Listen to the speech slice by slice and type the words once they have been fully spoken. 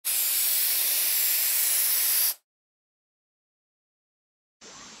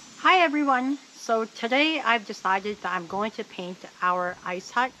Hi everyone! So today I've decided that I'm going to paint our ice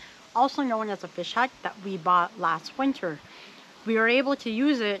hut, also known as a fish hut, that we bought last winter. We were able to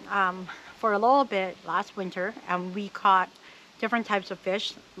use it for a little bit last winter, and we caught different types of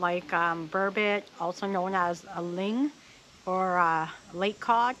fish like burbot, also known as a ling or lake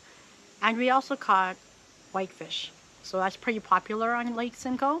cod, and we also caught whitefish. So that's pretty popular on Lake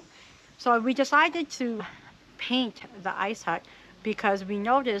Simcoe. So we decided to paint the ice hut because we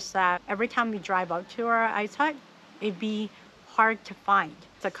noticed that every time we drive out to our ice hut, it'd be hard to find.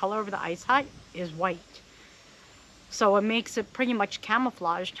 The color of the ice hut is white. So it makes it pretty much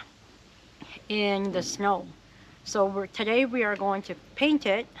camouflaged in the snow. So today we are going to paint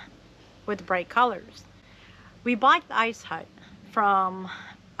it with bright colors. We bought the ice hut from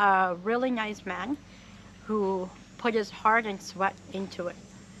a really nice man who put his heart and sweat into it.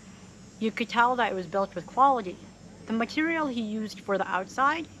 You could tell that it was built with quality. The material he used for the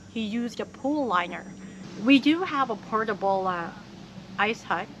outside, he used a pool liner. We do have a portable ice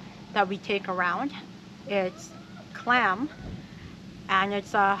hut that we take around. It's Clam, and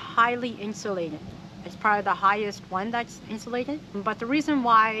it's highly insulated. It's probably the highest one that's insulated. But the reason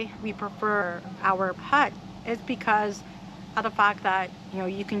why we prefer our hut is because of the fact that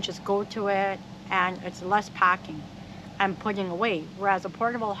you can just go to it and it's less packing and putting away. Whereas a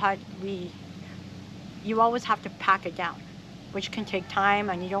portable hut, you always have to pack it down, which can take time,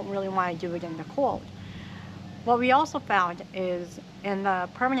 and you don't really want to do it in the cold. What we also found is in the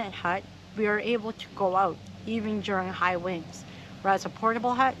permanent hut, we are able to go out even during high winds. Whereas a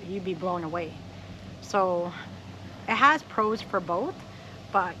portable hut, you'd be blown away. So it has pros for both,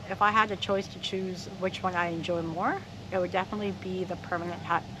 but if I had a choice to choose which one I enjoy more, it would definitely be the permanent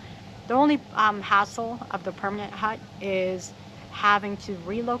hut. The only hassle of the permanent hut is having to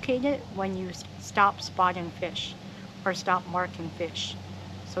relocate it when you stop spotting fish or stop marking fish.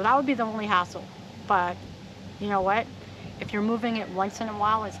 So that would be the only hassle. But you know what? If you're moving it once in a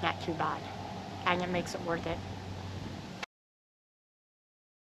while, it's not too bad, and it makes it worth it.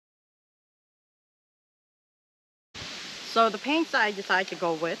 So the paints I decided to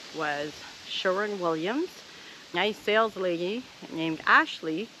go with was Sherwin Williams. Nice sales lady named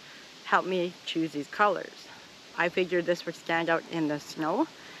Ashley helped me choose these colors. I figured this would stand out in the snow,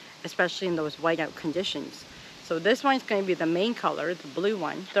 especially in those whiteout conditions. So this one's going to be the main color, the blue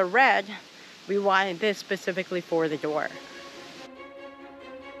one. The red, we wanted this specifically for the door.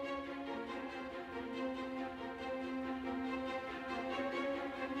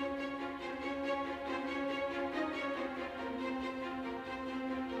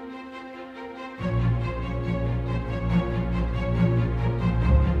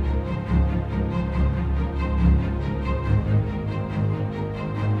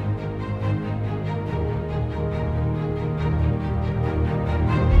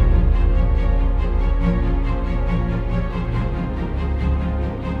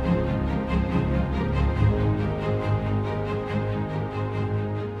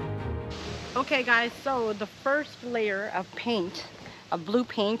 Okay guys, so the first layer of paint, of blue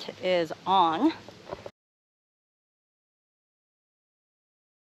paint, is on.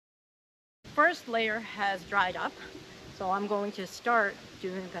 First layer has dried up, so I'm going to start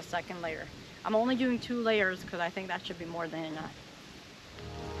doing the second layer. I'm only doing 2 layers because I think that should be more than enough.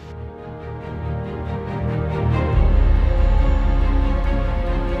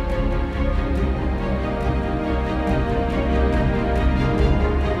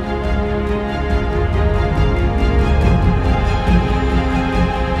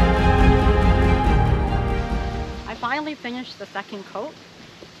 Finish the second coat,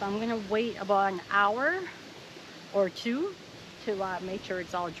 so I'm gonna wait about an hour or 2 to make sure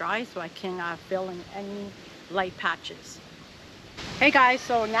it's all dry so I can fill in any light patches. Hey guys,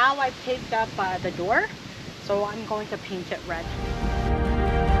 so now I've taped up the door, so I'm going to paint it red.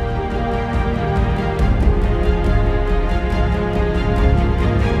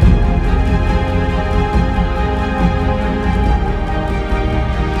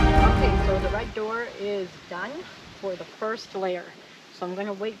 Okay, so the red door is done for the first layer. So I'm going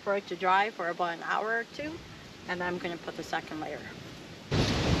to wait for it to dry for about an hour or 2, and then I'm going to put the second layer.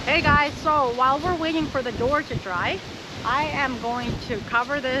 Hey guys, so while we're waiting for the door to dry, I am going to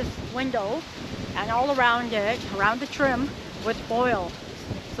cover this window and all around it, around the trim, with foil.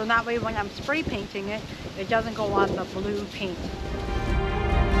 So that way when I'm spray painting it, it doesn't go on the blue paint.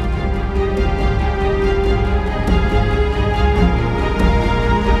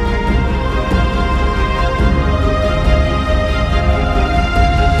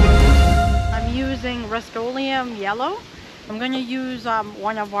 Rust-Oleum yellow. I'm going to use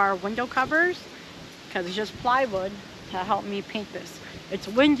one of our window covers because it's just plywood, to help me paint this. It's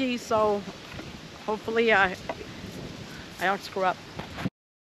windy, so hopefully I don't screw up.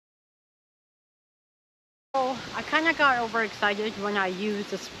 So I kind of got overexcited when I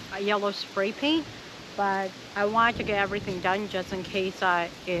used this yellow spray paint, but I wanted to get everything done just in case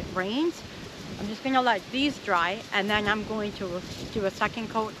it rains. I'm just going to let these dry, and then I'm going to do a second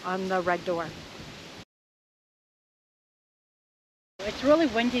coat on the red door. It's really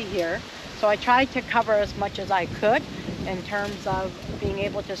windy here, so I tried to cover as much as I could in terms of being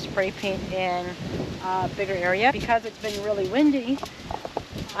able to spray paint in a bigger area. Because it's been really windy,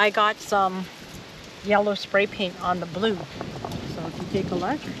 I got some yellow spray paint on the blue. So if you take a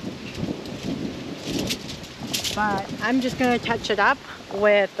look. But I'm just going to touch it up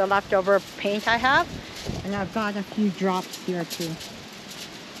with the leftover paint I have. And I've got a few drops here too.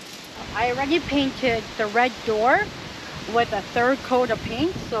 I already painted the red door with a third coat of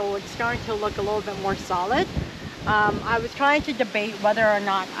paint, so it's starting to look a little bit more solid. I was trying to debate whether or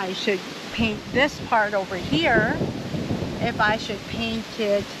not I should paint this part over here, if I should paint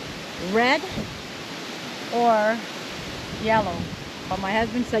it red or yellow. But my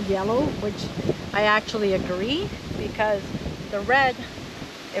husband said yellow, which I actually agree, because the red,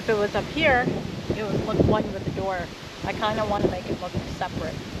 if it was up here, it would look one with the door. I kind of want to make it look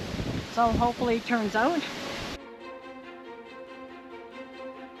separate. So hopefully it turns out.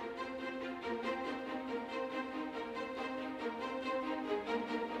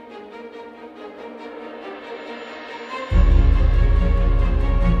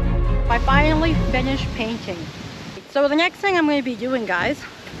 I finally finished painting. So the next thing I'm going to be doing, guys,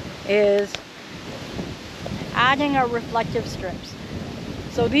 is adding our reflective strips.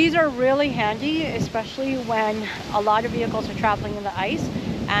 So these are really handy, especially when a lot of vehicles are traveling in the ice,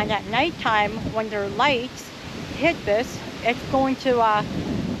 and at nighttime when their lights hit this, it's going to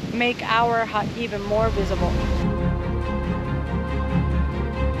make our hut even more visible.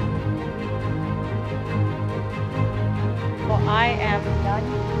 Well, I am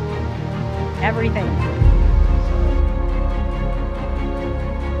done everything.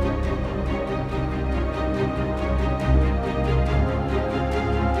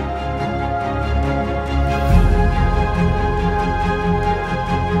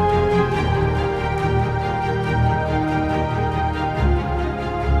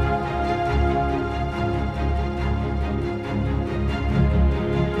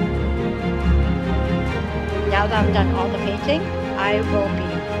 Now that I've done all the painting, I will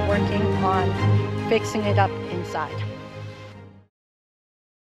be working on fixing it up inside.